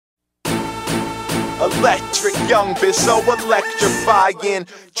Electric, young bitch, so electrifying.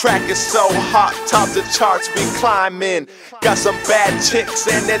 Track is so hot, top the charts we climbing. Got some bad chicks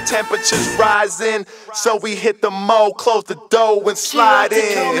and their temperatures rising, so we hit the mall, close the door and slide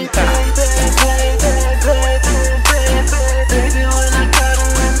in.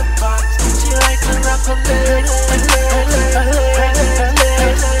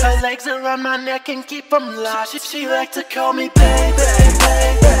 Her legs around my neck and keep them locked. She like to call me baby, baby,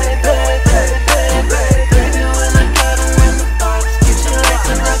 baby, baby, baby, baby. When I got her in the box, she like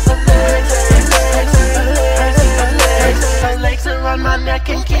to wrap her legs, her legs around my neck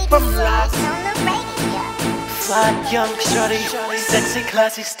and keep them locked. Fly, young, shorty, sexy,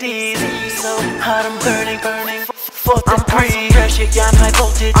 classy steez. So hot, I'm burning, burning. Fourth degree, pressure, yeah, I'm high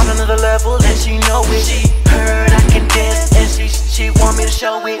voltage. On another level, and she know it. She heard I can dance, and she want me to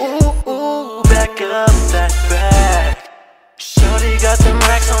show it. Ooh, ooh, back up that back. Shorty got them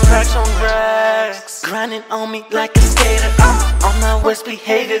racks on racks on racks, grinding on me like a skater. I'm on my worst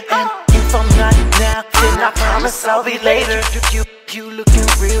behavior, and if I'm not now, then I promise I'll be later. You looking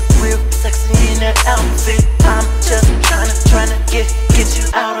real, real sexy in that outfit. I'm just tryna get you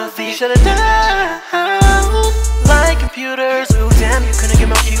out of it. Shut it down like computers. Ooh, damn, you couldn't get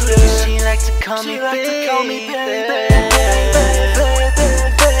my cuter. She like to call me baby, baby, baby.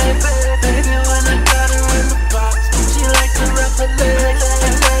 When I got her in the box, she like to wrap her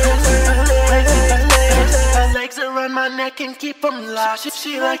legs around my neck and keep them locked.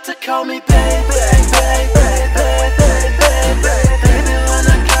 She like to call me baby, baby, baby, baby.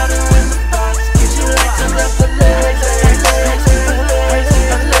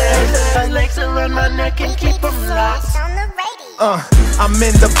 I'm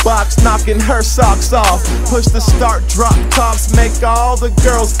in the box, knocking her socks off. Push the start, drop tops, make all the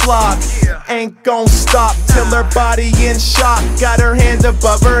girls flock. Ain't gon' stop till her body in shock. Got her hand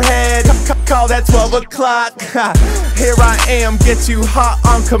above her head, call that 12 o'clock. Here I am, get you hot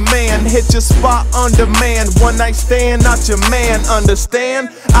on command. Hit your spot on demand. One night stand, not your man, understand?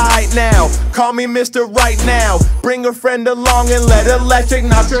 Alright now, call me Mr. Right Now. Bring a friend along and let Electric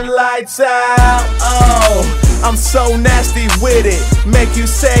knock her lights out. Oh, I'm so nasty with it, make you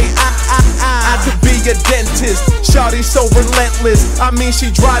say I could be a dentist. Shawty so relentless, I mean she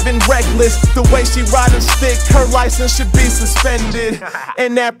driving reckless. The way she ride a stick, her license should be suspended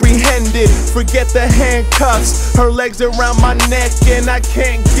and apprehended. Forget the handcuffs, her legs around my neck and I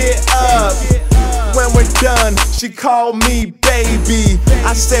can't get up. When we're done, she called me baby.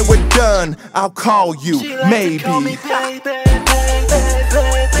 I said we're done, I'll call you maybe.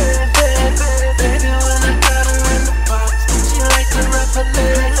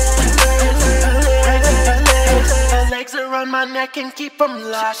 Around my neck and keep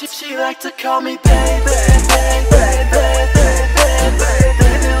them locked. She like to call me baby, baby, baby, baby.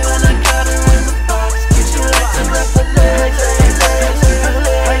 When I got her in the box, she like to wrap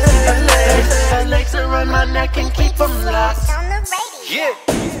her legs around my neck and keep them locked. Yeah.